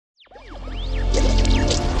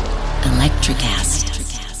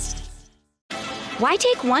NutraCast. Why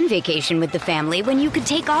take one vacation with the family when you could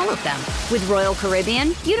take all of them? With Royal Caribbean,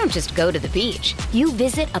 you don't just go to the beach. You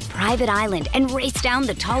visit a private island and race down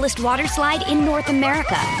the tallest water slide in North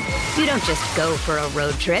America. You don't just go for a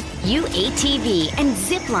road trip. You ATV and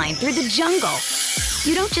zip line through the jungle.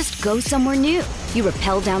 You don't just go somewhere new. You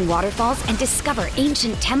rappel down waterfalls and discover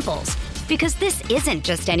ancient temples. Because this isn't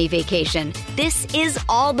just any vacation. This is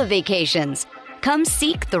all the vacations. Come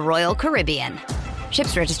seek the Royal Caribbean.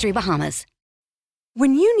 Ships Registry, Bahamas.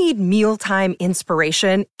 When you need mealtime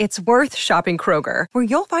inspiration, it's worth shopping Kroger, where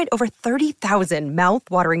you'll find over 30,000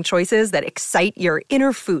 mouth-watering choices that excite your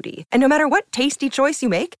inner foodie. And no matter what tasty choice you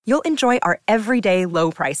make, you'll enjoy our everyday low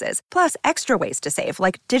prices, plus extra ways to save,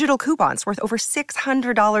 like digital coupons worth over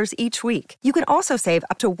 $600 each week. You can also save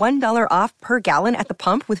up to $1 off per gallon at the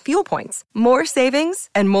pump with fuel points. More savings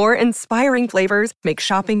and more inspiring flavors make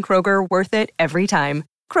shopping Kroger worth it every time.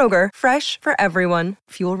 Kroger, fresh for everyone.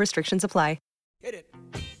 Fuel restrictions apply. Hit it.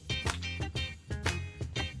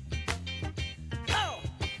 Oh,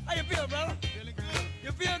 how you feel, brother? Feeling good.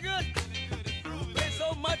 You feel good? Feeling good. You play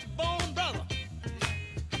so much bone, brother.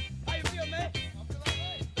 How you feel, man? I feel all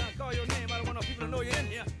right. I call your name. I don't want no people to know you're in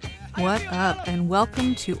here. What up, and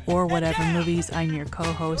welcome to Or Whatever Movies. I'm your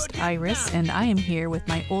co-host, Iris, and I am here with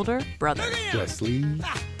my older brother, Wesley.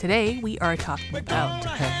 Today, we are talking about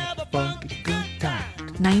Have a funky good time.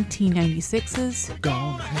 1996's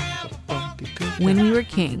Gonna have a funky good time. When We Were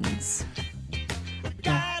Kings,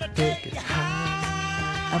 Don't take it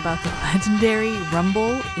high. about the legendary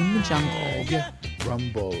Rumble in the Jungle, Yeah,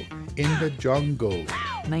 Rumble in the jungle.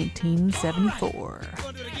 1974.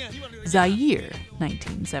 Zaire,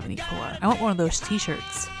 1974. I want one of those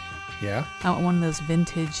t-shirts. Yeah. I want one of those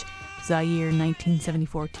vintage Zaire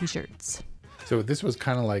 1974 t-shirts. So this was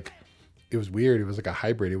kind of like, it was weird. It was like a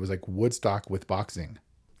hybrid. It was like Woodstock with boxing.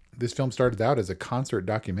 This film started out as a concert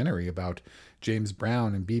documentary about James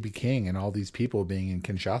Brown and B.B. King and all these people being in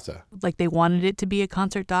Kinshasa. Like they wanted it to be a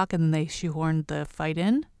concert doc and then they shoehorned the fight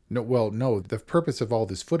in. No. The purpose of all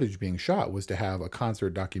this footage being shot was to have a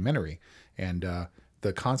concert documentary. And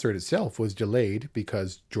the concert itself was delayed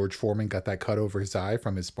because George Foreman got that cut over his eye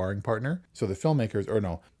from his sparring partner. So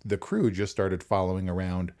the crew just started following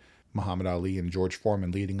around Muhammad Ali and George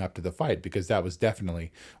Foreman leading up to the fight, because that was definitely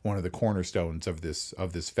one of the cornerstones of this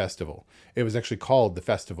festival. It was actually called the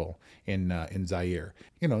festival in Zaire.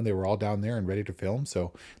 They were all down there and ready to film,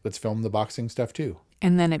 so let's film the boxing stuff too.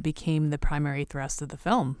 And then it became the primary thrust of the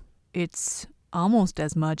film. It's almost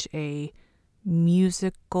as much a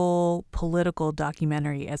musical, political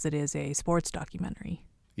documentary as it is a sports documentary.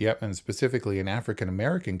 Yep, and specifically an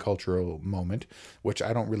African-American cultural moment, which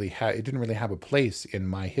I don't really have, it didn't really have a place in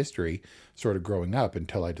my history sort of growing up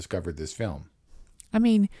until I discovered this film. I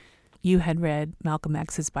mean, you had read Malcolm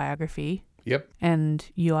X's biography. Yep. And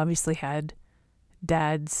you obviously had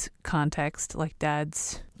Dad's context, like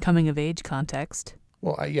Dad's coming-of-age context.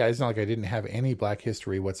 Well, yeah, it's not like I didn't have any Black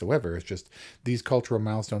history whatsoever. It's just these cultural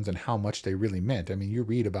milestones and how much they really meant. I mean, you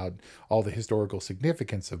read about all the historical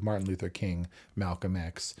significance of Martin Luther King, Malcolm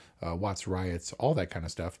X, Watts riots, all that kind of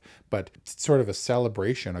stuff. But it's sort of a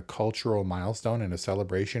celebration, a cultural milestone and a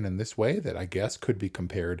celebration in this way that I guess could be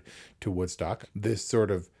compared to Woodstock. This sort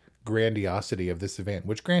of grandiosity of this event,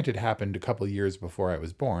 which granted happened a couple of years before I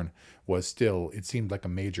was born, was still, it seemed like a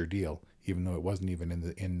major deal, even though it wasn't even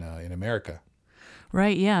in America.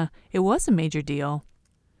 Right, yeah. It was a major deal.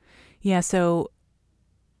 Yeah, so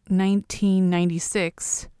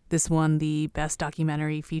 1996, this won the Best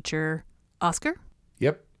Documentary Feature Oscar.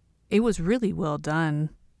 Yep. It was really well done.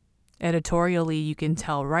 Editorially, you can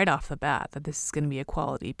tell right off the bat that this is going to be a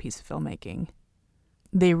quality piece of filmmaking.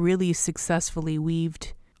 They really successfully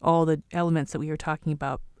weaved all the elements that we were talking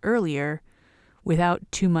about earlier without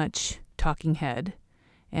too much talking head.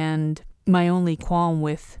 And my only qualm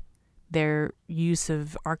with their use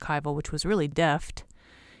of archival, which was really deft,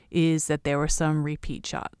 is that there were some repeat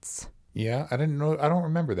shots. Yeah, I didn't know. I don't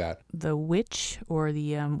remember that. The witch, or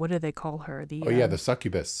the what do they call her? The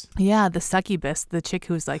succubus. Yeah, the succubus, the chick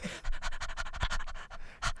who's like.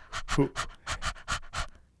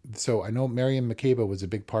 So I know Miriam Makeba was a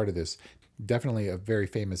big part of this. Definitely a very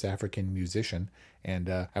famous African musician, and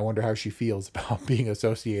I wonder how she feels about being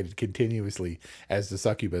associated continuously as the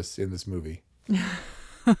succubus in this movie.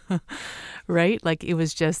 Right? Like it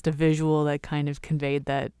was just a visual that kind of conveyed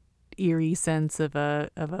that eerie sense of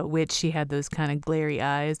a witch. She had those kind of glary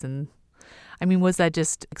eyes, and I mean, was that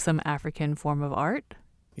just some African form of art?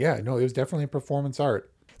 Yeah, no, it was definitely performance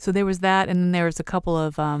art. So there was that, and then there was a couple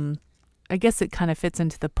of I guess it kind of fits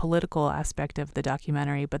into the political aspect of the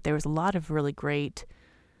documentary, but there was a lot of really great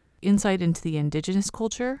insight into the indigenous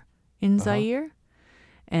culture in Zaire.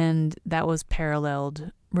 And that was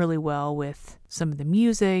paralleled really well with some of the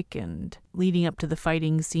music and leading up to the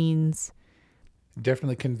fighting scenes.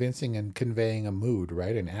 Definitely convincing and conveying a mood,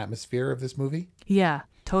 right? An atmosphere of this movie. Yeah,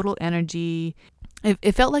 total energy.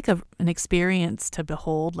 It felt like an experience to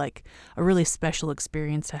behold, like a really special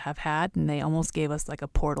experience to have had, and they almost gave us like a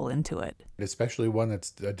portal into it. Especially one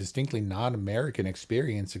that's a distinctly non-American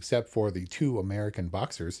experience, except for the 2 American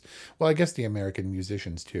boxers. Well, I guess the American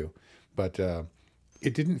musicians too. But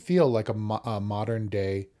it didn't feel like a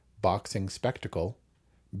modern-day boxing spectacle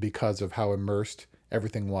because of how immersed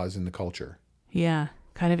everything was in the culture. Yeah,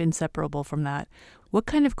 kind of inseparable from that. What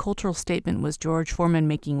kind of cultural statement was George Foreman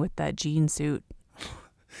making with that jean suit?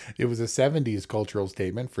 It was a 70s cultural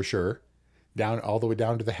statement for sure. All the way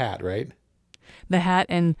down to the hat, right? The hat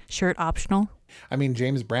and shirt optional? I mean,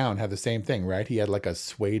 James Brown had the same thing, right? He had like a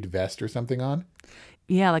suede vest or something on.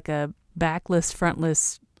 Yeah, like a backless,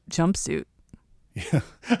 frontless jumpsuit. Yeah.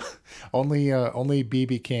 Only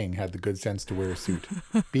B.B. King had the good sense to wear a suit.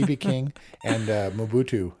 B.B. King and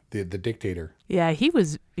Mobutu, the dictator. Yeah, he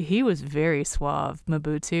was very suave,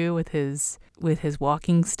 Mobutu, with his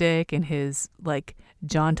walking stick and his like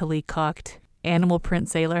jauntily cocked animal print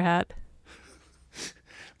sailor hat.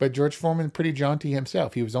 But George Foreman, pretty jaunty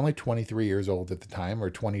himself. He was only 23 years old at the time, or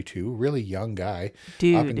 22, really young guy,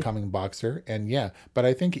 Dude. up and coming boxer. And yeah, but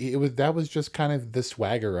I think that was just kind of the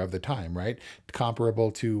swagger of the time, right? Comparable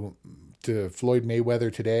to Floyd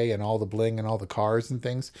Mayweather today and all the bling and all the cars and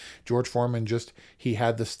things. George Foreman he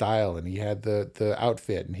had the style and he had the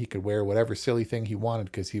outfit and he could wear whatever silly thing he wanted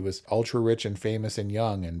because he was ultra rich and famous and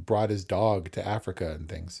young and brought his dog to Africa and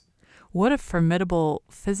things. What a formidable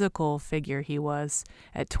physical figure he was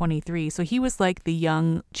at 23. So he was like the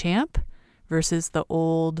young champ versus the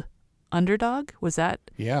old underdog. Was that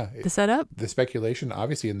the setup? The speculation,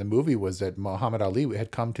 obviously, in the movie was that Muhammad Ali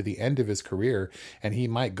had come to the end of his career and he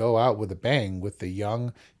might go out with a bang with the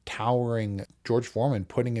young, towering George Foreman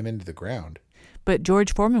putting him into the ground. But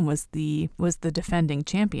George Foreman was the defending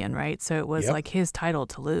champion, right? So it was Yep. like his title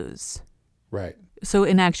to lose. Right. So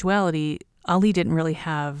in actuality, Ali didn't really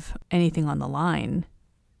have anything on the line.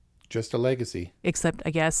 Just a legacy. Except, I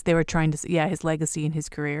guess, they were trying to, his legacy and his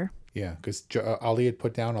career. Yeah, because Ali had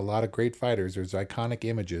put down a lot of great fighters. There's iconic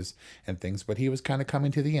images and things, but he was kind of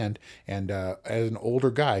coming to the end. And as an older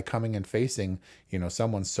guy coming and facing,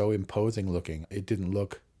 someone so imposing looking, it didn't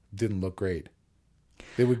look great.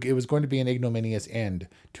 It was going to be an ignominious end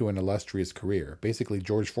to an illustrious career. Basically,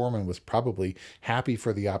 George Foreman was probably happy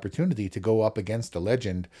for the opportunity to go up against a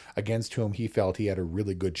legend against whom he felt he had a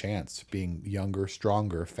really good chance, being younger,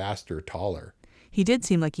 stronger, faster, taller. He did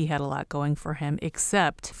seem like he had a lot going for him,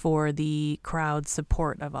 except for the crowd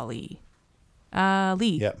support of Ali.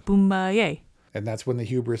 Ali, Yep. Boombaye. And that's when the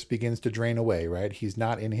hubris begins to drain away, right? He's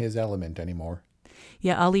not in his element anymore.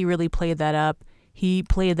 Yeah, Ali really played that up. He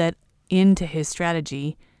played that into his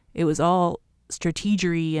strategy. It was all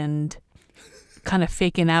strategery and kind of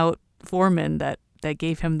faking out Foreman that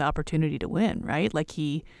gave him the opportunity to win, right? Like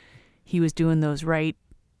he was doing those right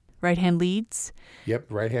hand leads. Yep,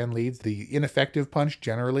 right hand leads. The ineffective punch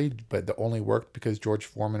generally, but the only worked because George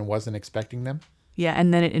Foreman wasn't expecting them. Yeah,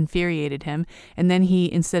 and then it infuriated him. And then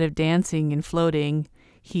he, instead of dancing and floating,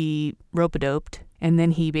 he rope-a-doped, and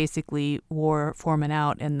then he basically wore Foreman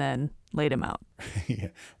out and then laid him out. Yeah.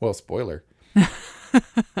 Well, spoiler.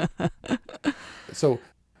 So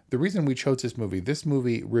the reason we chose this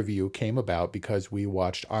movie review came about because we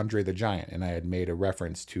watched Andre the Giant, and I had made a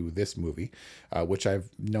reference to this movie, which I've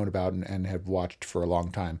known about and have watched for a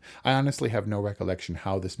long time. I honestly have no recollection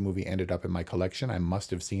how this movie ended up in my collection. I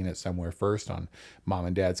must have seen it somewhere first on Mom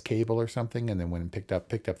and Dad's cable or something, and then went and picked up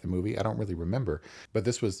the movie. I don't really remember, but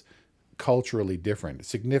this was culturally different,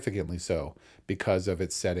 significantly so, because of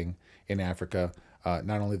its setting in Africa.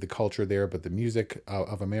 Not only the culture there, but the music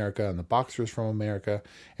of America and the boxers from America,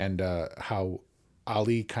 and how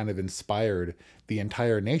Ali kind of inspired the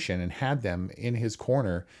entire nation and had them in his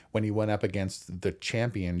corner when he went up against the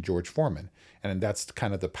champion George Foreman. And that's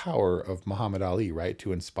kind of the power of Muhammad Ali, right?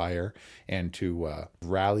 To inspire and to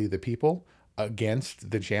rally the people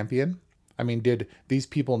against the champion. I mean, did these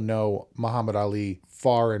people know Muhammad Ali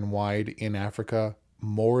far and wide in Africa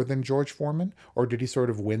more than George Foreman, or did he sort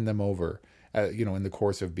of win them over, in the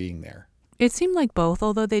course of being there? It seemed like both,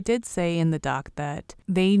 although they did say in the doc that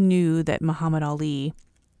they knew that Muhammad Ali,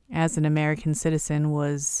 as an American citizen,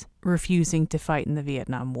 was refusing to fight in the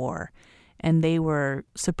Vietnam War. And they were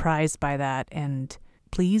surprised by that and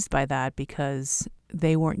pleased by that because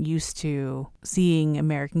they weren't used to seeing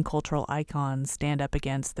American cultural icons stand up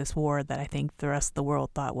against this war that I think the rest of the world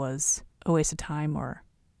thought was a waste of time or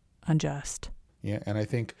unjust. Yeah, and I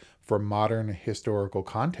think for modern historical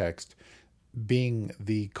context, being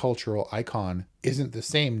the cultural icon isn't the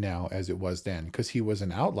same now as it was then, because he was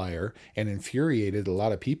an outlier and infuriated a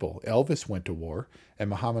lot of people. Elvis went to war and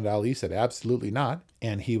Muhammad Ali said absolutely not,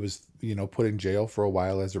 and he was, put in jail for a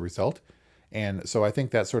while as a result. And so I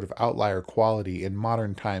think that sort of outlier quality in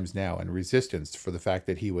modern times now, and resistance for the fact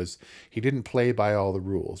that he didn't play by all the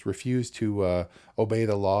rules, refused to obey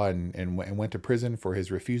the law, and went to prison for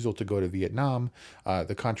his refusal to go to Vietnam,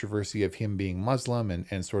 the controversy of him being Muslim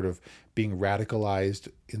and sort of being radicalized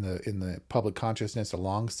in the public consciousness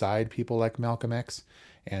alongside people like Malcolm X.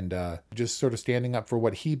 And just sort of standing up for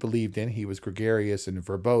what he believed in. He was gregarious and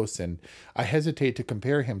verbose, and I hesitate to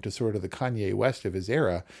compare him to sort of the Kanye West of his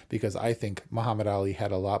era, because I think Muhammad Ali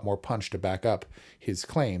had a lot more punch to back up his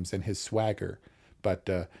claims and his swagger. But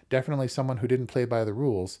definitely someone who didn't play by the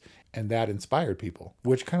rules, and that inspired people,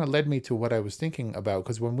 which kind of led me to what I was thinking about.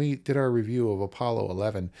 Because when we did our review of Apollo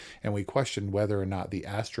 11 and we questioned whether or not the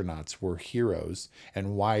astronauts were heroes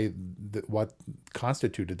and what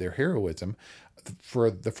constituted their heroism, for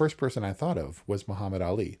the first person I thought of was Muhammad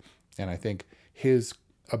Ali. And I think his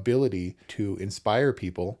ability to inspire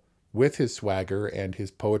people with his swagger and his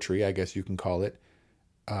poetry, I guess you can call it,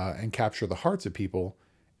 and capture the hearts of people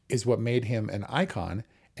is what made him an icon.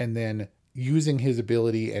 And then using his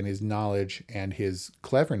ability and his knowledge and his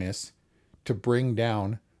cleverness to bring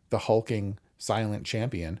down the hulking silent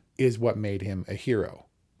champion is what made him a hero.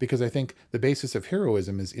 Because I think the basis of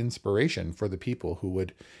heroism is inspiration for the people who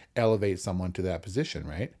would elevate someone to that position,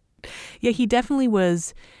 right? Yeah, he definitely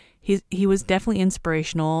was. He was definitely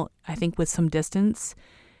inspirational. I think with some distance,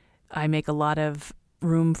 I make a lot of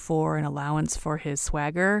room for an allowance for his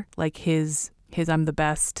swagger, like his "I'm the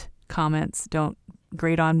best" comments don't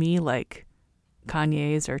grate on me like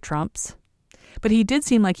Kanye's or Trump's. But he did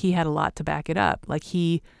seem like he had a lot to back it up. Like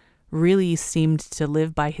he really seemed to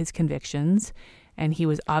live by his convictions. And he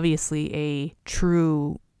was obviously a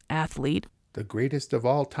true athlete. The greatest of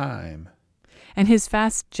all time. And his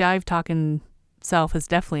fast jive-talking self is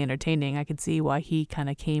definitely entertaining. I could see why he kind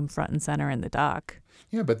of came front and center in the doc.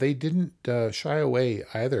 Yeah, but they didn't shy away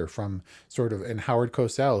either from sort of, and Howard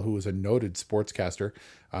Cosell, who was a noted sportscaster,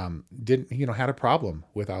 had a problem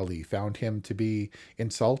with Ali, found him to be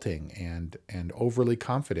insulting and overly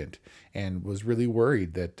confident, and was really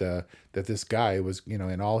worried that this guy was,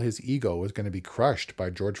 in all his ego, was going to be crushed by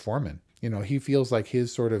George Foreman. He feels like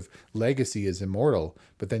his sort of legacy is immortal,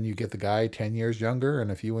 but then you get the guy 10 years younger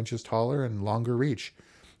and a few inches taller and longer reach.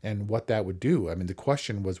 And what that would do. I mean, the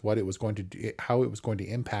question was what it was going to do, how it was going to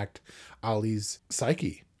impact Ali's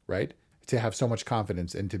psyche, right? To have so much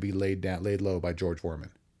confidence and to be laid low by George Foreman.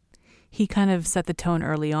 He kind of set the tone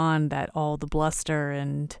early on that all the bluster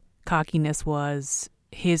and cockiness was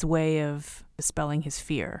his way of dispelling his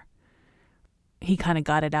fear. He kind of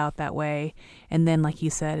got it out that way. And then, like you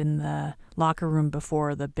said, in the locker room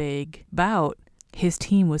before the big bout, his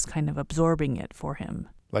team was kind of absorbing it for him.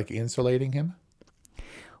 Like insulating him?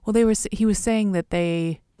 Well, he was saying that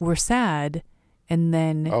they were sad, and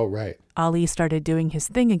then Ali started doing his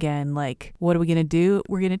thing again, like, what are we going to do?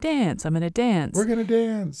 We're going to dance. I'm going to dance. We're going to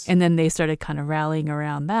dance. And then they started kind of rallying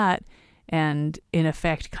around that and, in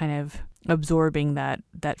effect, kind of absorbing that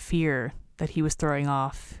fear that he was throwing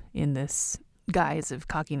off in this guise of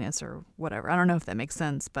cockiness or whatever. I don't know if that makes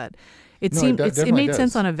sense, but it made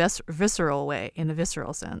sense on a visceral way, in a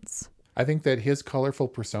visceral sense. I think that his colorful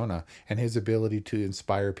persona and his ability to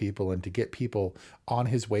inspire people and to get people on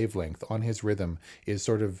his wavelength, on his rhythm, is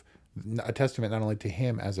sort of a testament not only to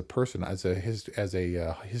him as a person, as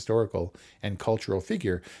a historical and cultural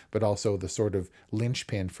figure, but also the sort of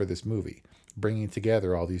linchpin for this movie, bringing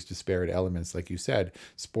together all these disparate elements, like you said,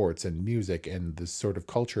 sports and music and this sort of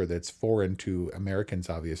culture that's foreign to Americans,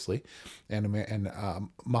 obviously, and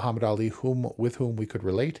Muhammad Ali, with whom we could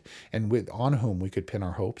relate and on whom we could pin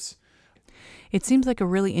our hopes. It seems like a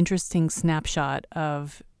really interesting snapshot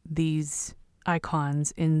of these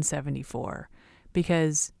icons in 74,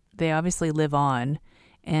 because they obviously live on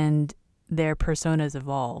and their personas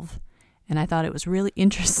evolve. And I thought it was really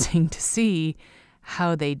interesting to see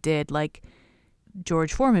how they did. Like,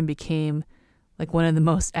 George Foreman became like one of the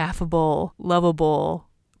most affable, lovable,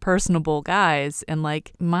 personable guys. And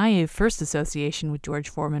like, my first association with George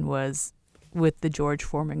Foreman was with the George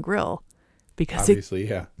Foreman grill. Because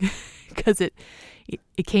because it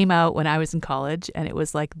came out when I was in college, and it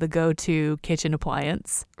was like the go-to kitchen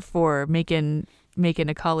appliance for making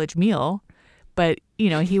a college meal. But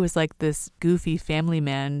he was like this goofy family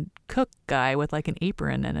man cook guy with like an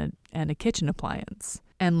apron and a kitchen appliance.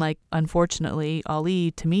 And like, unfortunately,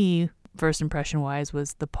 Ali, to me, first impression wise,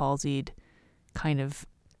 was the palsied kind of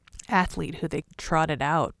athlete who they trotted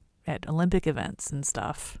out at Olympic events and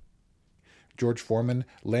stuff. George Foreman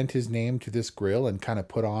lent his name to this grill and kind of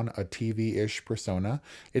put on a TV-ish persona.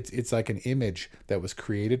 It's like an image that was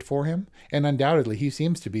created for him. And undoubtedly, he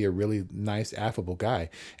seems to be a really nice, affable guy.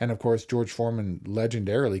 And of course, George Foreman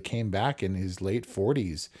legendarily came back in his late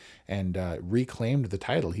 40s and reclaimed the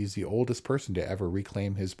title. He's the oldest person to ever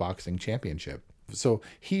reclaim his boxing championship. So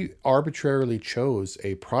he arbitrarily chose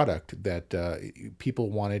a product that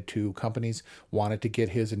companies wanted to get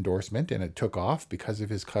his endorsement, and it took off because of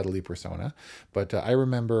his cuddly persona. But I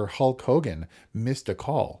remember Hulk Hogan missed a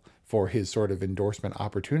call for his sort of endorsement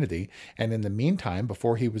opportunity. And in the meantime,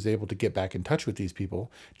 before he was able to get back in touch with these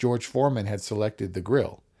people, George Foreman had selected the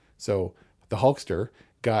grill. So the Hulkster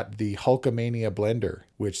got the Hulkamania blender,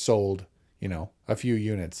 which sold, a few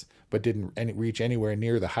units, but didn't reach anywhere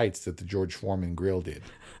near the heights that the George Foreman grill did.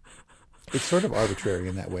 It's sort of arbitrary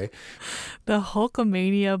in that way. The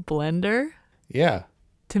Hulkamania blender? Yeah.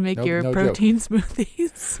 To make your protein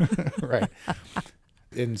smoothies? Right.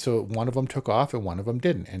 And so one of them took off and one of them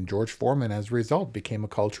didn't. And George Foreman, as a result, became a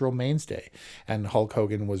cultural mainstay. And Hulk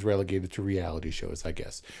Hogan was relegated to reality shows, I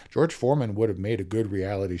guess. George Foreman would have made a good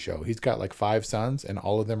reality show. He's got like 5 sons, and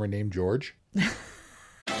all of them are named George.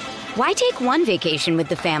 Why take one vacation with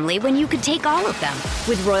the family when you could take all of them?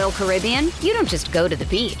 With Royal Caribbean, you don't just go to the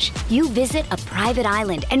beach. You visit a private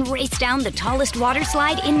island and race down the tallest water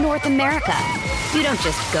slide in North America. You don't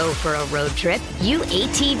just go for a road trip. You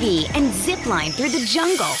ATV and zip line through the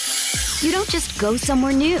jungle. You don't just go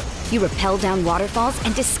somewhere new. You rappel down waterfalls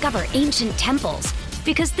and discover ancient temples.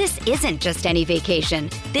 Because this isn't just any vacation.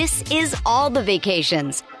 This is all the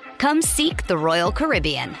vacations. Come seek the Royal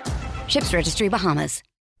Caribbean. Ships Registry, Bahamas.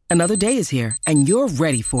 Another day is here, and you're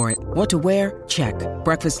ready for it. What to wear? Check.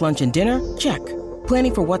 Breakfast, lunch, and dinner? Check.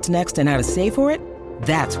 Planning for what's next and how to save for it?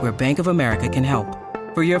 That's where Bank of America can help.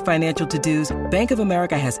 For your financial to-dos, Bank of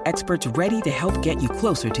America has experts ready to help get you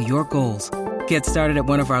closer to your goals. Get started at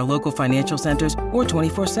one of our local financial centers or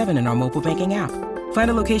 24/7 in our mobile banking app.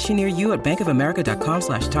 Find a location near you at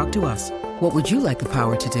bankofamerica.com/talktous. What would you like the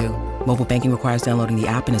power to do? Mobile banking requires downloading the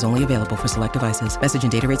app and is only available for select devices. Message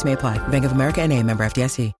and data rates may apply. Bank of America N.A., member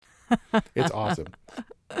FDIC. It's awesome.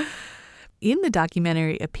 In the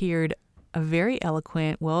documentary appeared a very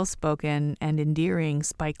eloquent, well-spoken, and endearing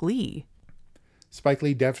Spike Lee. Spike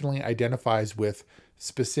Lee definitely identifies with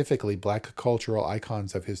specifically Black cultural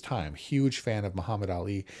icons of his time. Huge fan of Muhammad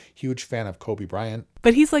Ali, huge fan of Kobe Bryant.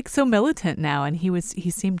 But he's like so militant now, and he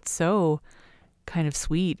seemed so kind of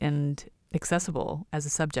sweet and accessible as a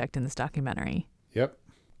subject in this documentary. Yep.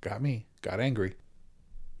 Got angry.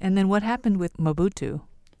 And then what happened with Mobutu?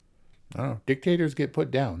 I don't know. Dictators get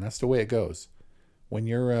put down. That's the way it goes. When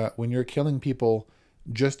you're killing people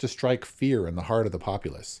just to strike fear in the heart of the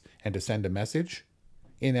populace and to send a message,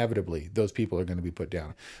 inevitably those people are going to be put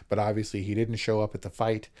down. But obviously he didn't show up at the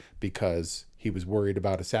fight because he was worried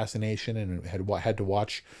about assassination and had to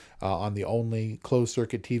watch on the only closed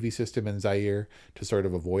circuit TV system in Zaire to sort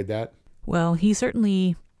of avoid that. Well, he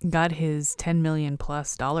certainly got his $10 million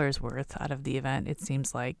plus worth out of the event, it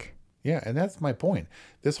seems like. Yeah, and that's my point.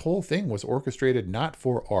 This whole thing was orchestrated not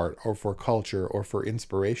for art or for culture or for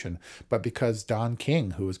inspiration, but because Don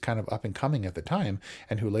King, who was kind of up and coming at the time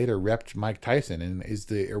and who later repped Mike Tyson and is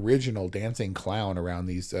the original dancing clown around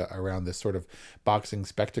around this sort of boxing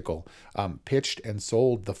spectacle, pitched and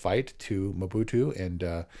sold the fight to Mobutu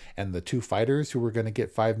and the 2 fighters who were going to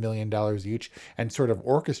get $5 million each, and sort of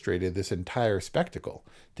orchestrated this entire spectacle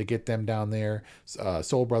to get them down there.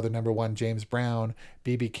 Soul Brother #1 James Brown,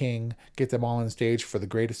 B.B. King, get them all on stage for the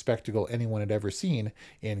greatest spectacle anyone had ever seen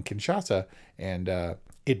in Kinshasa, and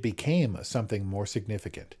it became something more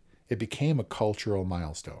significant. It became a cultural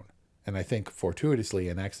milestone, and I think fortuitously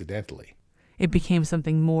and accidentally. It became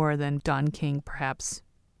something more than Don King perhaps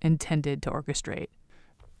intended to orchestrate.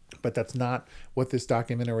 But that's not what this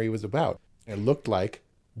documentary was about. It looked like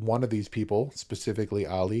one of these people, specifically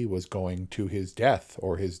Ali, was going to his death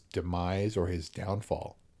or his demise or his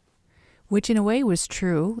downfall. Which in a way was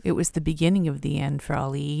true. It was the beginning of the end for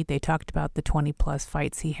Ali. They talked about the 20 plus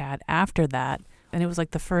fights he had after that. And it was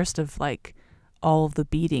like the first of like all of the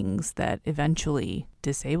beatings that eventually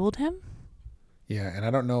disabled him. Yeah, and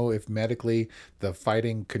I don't know if medically the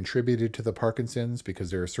fighting contributed to the Parkinson's,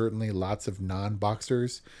 because there are certainly lots of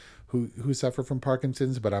non-boxers who suffer from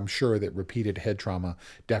Parkinson's, but I'm sure that repeated head trauma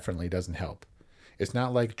definitely doesn't help. It's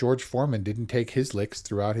not like George Foreman didn't take his licks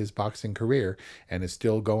throughout his boxing career and is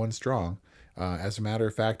still going strong. As a matter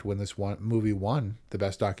of fact, when this movie won the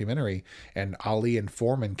Best Documentary and Ali and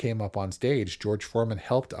Foreman came up on stage, George Foreman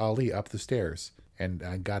helped Ali up the stairs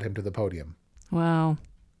and got him to the podium. Wow,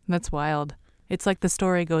 that's wild. It's like the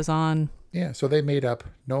story goes on. Yeah, so they made up.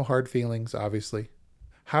 No hard feelings, obviously.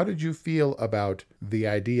 How did you feel about the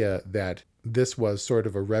idea that this was sort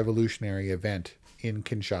of a revolutionary event in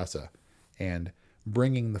Kinshasa and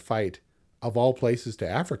bringing the fight of all places to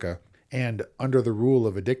Africa and under the rule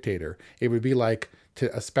of a dictator? It would be like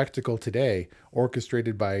a spectacle today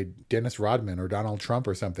orchestrated by Dennis Rodman or Donald Trump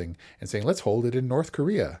or something and saying, let's hold it in North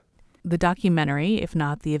Korea. The documentary, if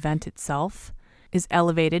not the event itself, is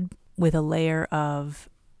elevated with a layer of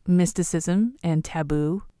mysticism and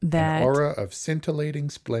taboo that An aura of scintillating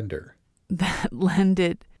splendor.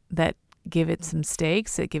 that give it some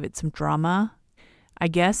stakes, that give it some drama. I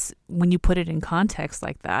guess when you put it in context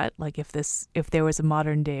like that, like if there was a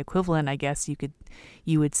modern day equivalent, I guess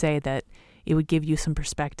you would say that it would give you some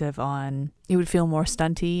perspective on, it would feel more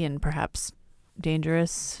stunty and perhaps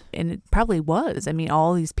dangerous. And it probably was. I mean,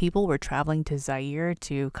 all these people were traveling to Zaire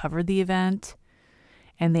to cover the event,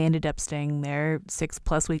 and they ended up staying there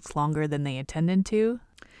 6+ weeks longer than they intended to.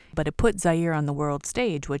 But it put Zaire on the world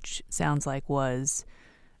stage, which sounds like was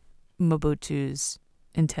Mobutu's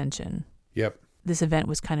intention. Yep. This event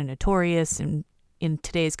was kind of notorious, and in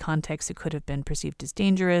today's context, it could have been perceived as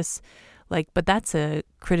dangerous. But that's a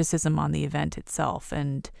criticism on the event itself,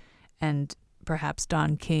 and perhaps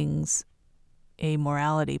Don King's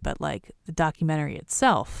amorality. But the documentary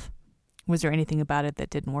itself, was there anything about it that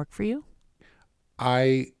didn't work for you?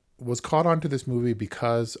 I was caught onto this movie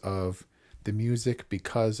because of the music,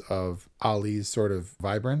 because of Ali's sort of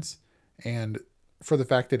vibrance, and for the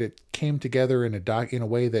fact that it came together in a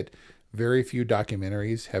way that very few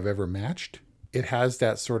documentaries have ever matched. It has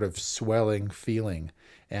that sort of swelling feeling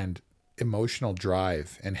and emotional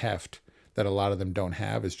drive and heft that a lot of them don't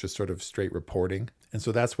have. It's just sort of straight reporting. And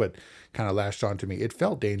so that's what kind of lashed on to me. It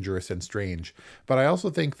felt dangerous and strange. But I also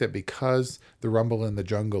think that because The Rumble in the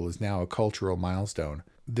Jungle is now a cultural milestone,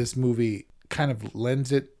 this movie kind of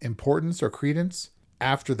lends it importance or credence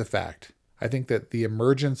after the fact. I think that the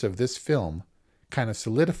emergence of this film kind of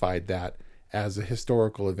solidified that as a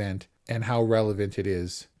historical event and how relevant it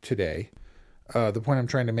is today. The point I'm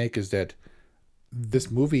trying to make is that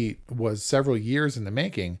this movie was several years in the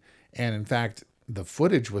making, and in fact, the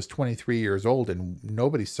footage was 23 years old and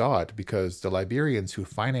nobody saw it because the Liberians who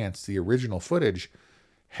financed the original footage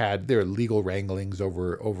had their legal wranglings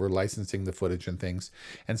over licensing the footage and things.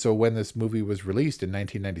 And so when this movie was released in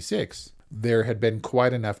 1996, there had been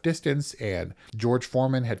quite enough distance, and George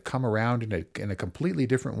Foreman had come around in a completely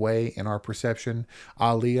different way in our perception.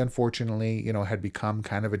 Ali, unfortunately, had become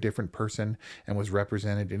kind of a different person and was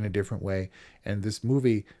represented in a different way. And this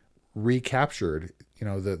movie recaptured,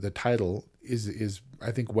 the title is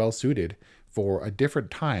I think well suited for a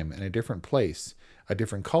different time and a different place, a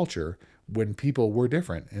different culture when people were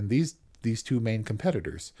different. And these two main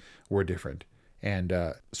competitors were different. And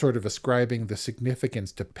sort of ascribing the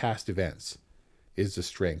significance to past events is the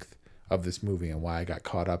strength of this movie and why I got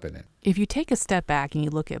caught up in it. If you take a step back and you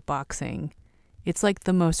look at boxing, it's like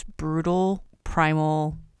the most brutal,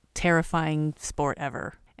 primal, terrifying sport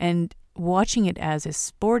ever. And watching it as a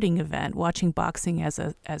sporting event, watching boxing as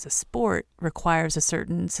a sport requires a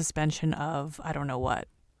certain suspension of, I don't know what.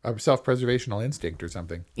 A self-preservational instinct or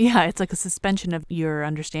something. Yeah, it's like a suspension of your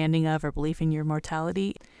understanding of or belief in your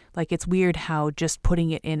mortality. It's weird how just putting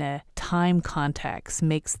it in a time context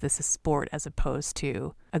makes this a sport as opposed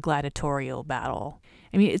to a gladiatorial battle.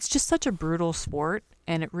 I mean, it's just such a brutal sport,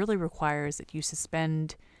 and it really requires that you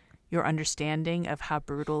suspend your understanding of how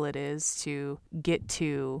brutal it is to get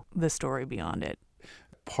to the story beyond it.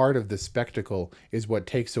 Part of the spectacle is what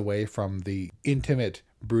takes away from the intimate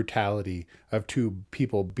brutality of two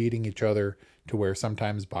people beating each other to where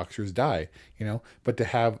sometimes boxers die, but to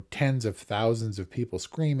have tens of thousands of people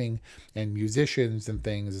screaming and musicians and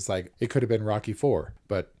things, it's like it could have been Rocky IV.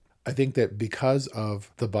 But I think that because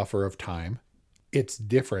of the buffer of time, it's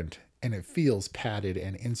different and it feels padded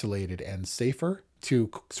and insulated and safer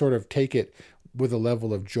to sort of take it with a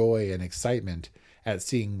level of joy and excitement at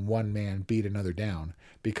seeing one man beat another down.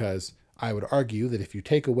 Because I would argue that if you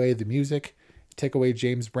take away the music, take away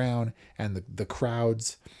James Brown and the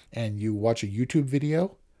crowds, and you watch a YouTube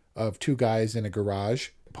video of two guys in a garage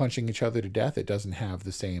punching each other to death, it doesn't have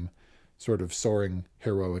the same sort of soaring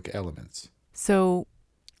heroic elements. So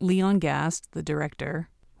Leon Gast, the director,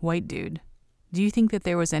 white dude, do you think that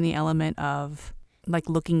there was any element of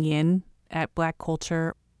looking in at Black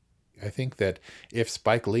culture? I think that if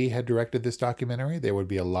Spike Lee had directed this documentary, there would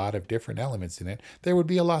be a lot of different elements in it. There would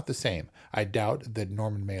be a lot the same. I doubt that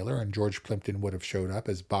Norman Mailer and George Plimpton would have showed up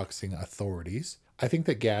as boxing authorities. I think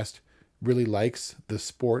that Gast really likes the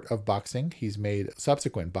sport of boxing. He's made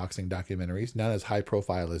subsequent boxing documentaries, none as high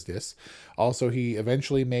profile as this. Also, he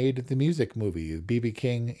eventually made the music movie, B.B.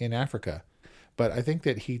 King in Africa. But I think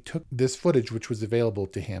that he took this footage, which was available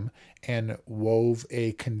to him, and wove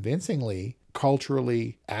a convincingly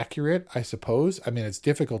culturally accurate, I suppose. I mean, it's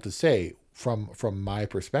difficult to say from my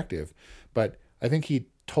perspective, but I think he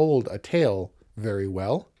told a tale very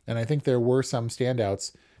well. And I think there were some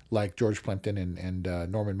standouts like George Plimpton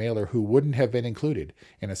and Norman Mailer who wouldn't have been included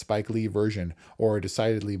in a Spike Lee version or a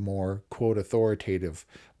decidedly more, quote, authoritative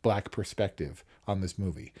black perspective on this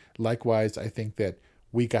movie. Likewise, I think that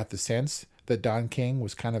we got the sense that Don King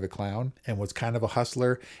was kind of a clown and was kind of a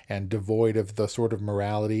hustler and devoid of the sort of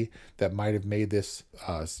morality that might have made this,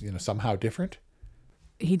 somehow different.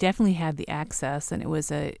 He definitely had the access, and it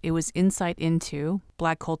was insight into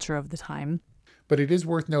black culture of the time. But it is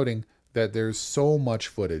worth noting that there's so much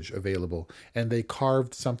footage available, and they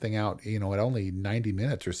carved something out, at only 90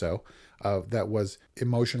 minutes or so, that was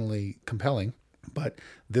emotionally compelling. But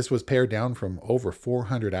this was pared down from over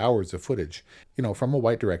 400 hours of footage, from a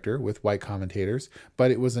white director with white commentators.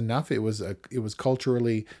 But it was enough. It was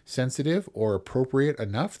culturally sensitive or appropriate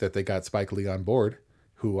enough that they got Spike Lee on board,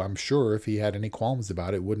 who I'm sure if he had any qualms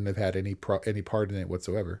about it wouldn't have had any part in it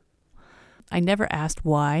whatsoever. I never asked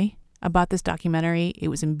why about this documentary. It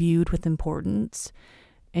was imbued with importance.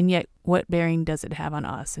 And yet, what bearing does it have on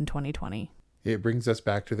us in 2020? It brings us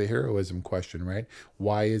back to the heroism question, right?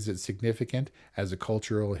 Why is it significant as a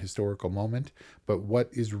cultural, historical moment? But what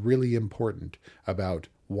is really important about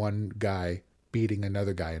one guy beating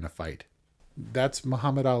another guy in a fight? That's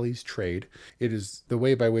Muhammad Ali's trade. It is the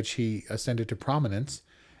way by which he ascended to prominence,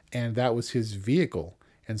 and that was his vehicle,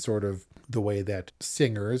 and sort of the way that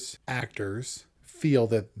singers, actors feel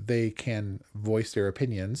that they can voice their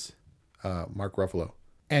opinions, Mark Ruffalo,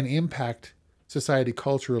 and impact society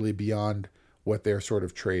culturally beyond what their sort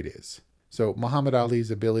of trade is. So Muhammad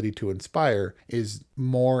Ali's ability to inspire is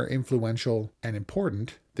more influential and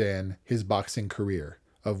important than his boxing career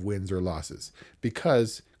of wins or losses.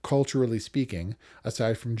 Because culturally speaking,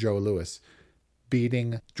 aside from Joe Louis,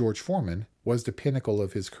 beating George Foreman was the pinnacle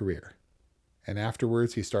of his career. And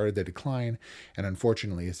afterwards he started the decline, and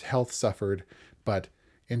unfortunately his health suffered. But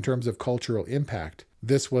in terms of cultural impact,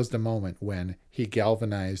 this was the moment when he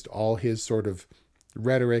galvanized all his sort of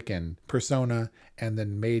rhetoric and persona and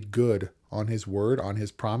then made good on his word, on his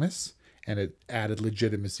promise, and it added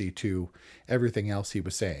legitimacy to everything else he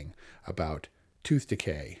was saying about tooth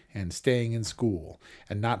decay and staying in school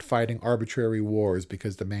and not fighting arbitrary wars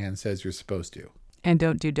because the man says you're supposed to. And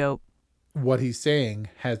don't do dope. What he's saying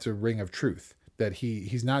has a ring of truth, that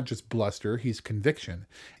he's not just bluster, he's conviction.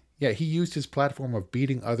 Yeah, he used his platform of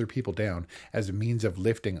beating other people down as a means of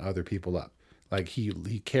lifting other people up. Like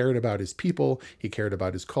he cared about his people, he cared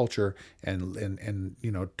about his culture, and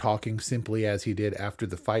talking simply as he did after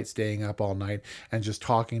the fight, staying up all night and just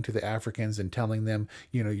talking to the Africans and telling them,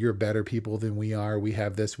 you're better people than we are. We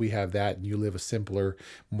have this, we have that, and you live a simpler,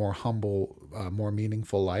 more humble, more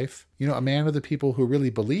meaningful life. A man of the people who really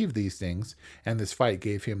believed these things, and this fight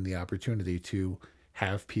gave him the opportunity to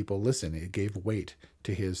have people listen. It gave weight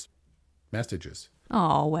to his messages.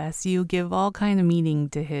 Oh, Wes, you give all kind of meaning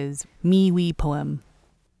to his me-we poem.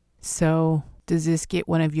 So, does this get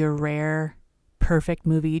one of your rare, perfect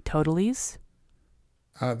movie totalies?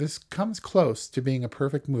 This comes close to being a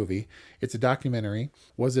perfect movie. It's a documentary.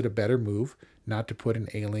 Was it a better move not to put an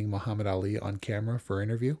ailing Muhammad Ali on camera for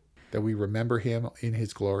interview? That we remember him in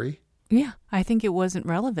his glory? Yeah, I think it wasn't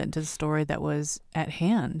relevant to the story that was at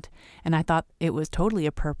hand. And I thought it was totally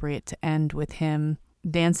appropriate to end with him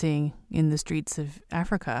dancing in the streets of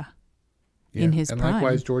Africa in his prime. And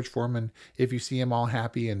likewise, George Foreman, if you see him all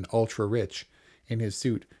happy and ultra rich in his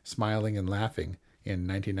suit, smiling and laughing in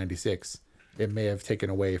 1996, it may have taken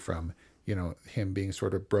away from, him being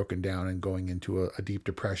sort of broken down and going into a deep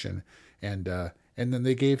depression. And then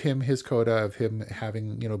they gave him his coda of him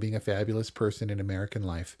having, being a fabulous person in American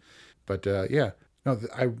life. But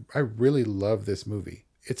I really love this movie.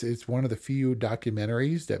 It's one of the few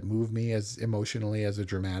documentaries that move me as emotionally as a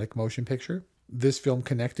dramatic motion picture. This film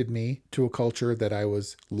connected me to a culture that I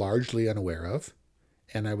was largely unaware of,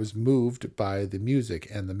 and I was moved by the music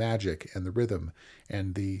and the magic and the rhythm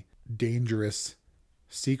and the dangerous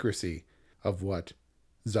secrecy of what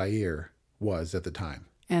Zaire was at the time.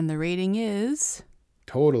 And the rating is?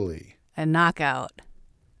 Totally. A knockout.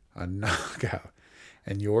 A knockout.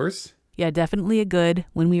 And yours? Yeah, definitely a good.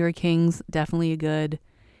 When We Were Kings, definitely a good.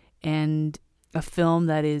 And a film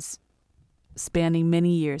that is spanning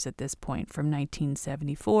many years at this point, from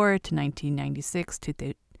 1974 to 1996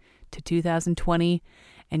 to to 2020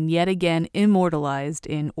 and yet again immortalized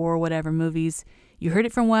in or whatever movies. You heard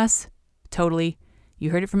it from Wes? Totally.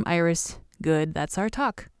 You heard it from Iris? Good. That's our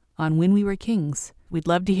talk on When We Were Kings. We'd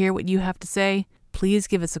love to hear what you have to say. Please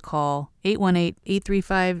give us a call,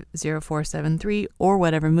 818-835-0473 or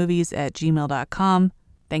whatevermovies@gmail.com.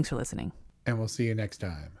 Thanks for listening. And we'll see you next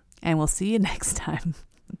time.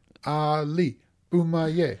 Ali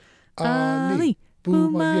Boumaier. Ali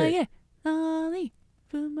Boumaier. Ali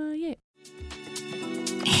Boumaier.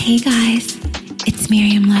 Hey guys, it's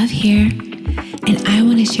Miriam Love here, and I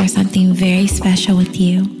want to share something very special with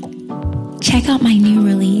you. Check out my new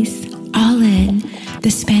release, All In,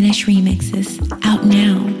 the Spanish remixes, out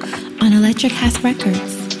now on Electric House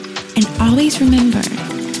Records. And always remember,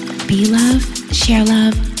 be love, share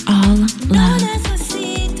love, all love.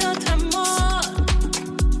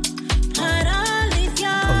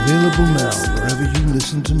 Available now wherever you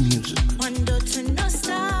listen to music.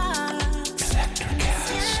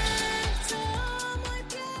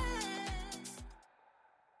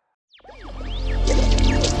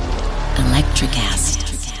 Electricast.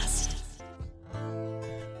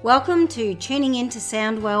 Welcome to Tuning Into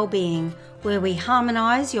Sound Wellbeing, where we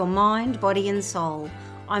harmonise your mind, body and soul.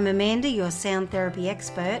 I'm Amanda, your sound therapy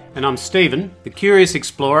expert. And I'm Stephen, the curious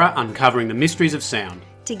explorer uncovering the mysteries of sound.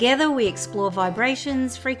 Together we explore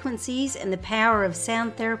vibrations, frequencies and the power of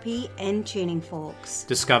sound therapy and tuning forks.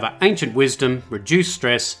 Discover ancient wisdom, reduce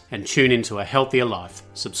stress and tune into a healthier life.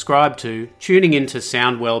 Subscribe to Tuning Into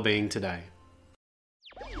Sound Wellbeing today.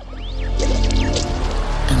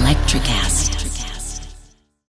 Electricast.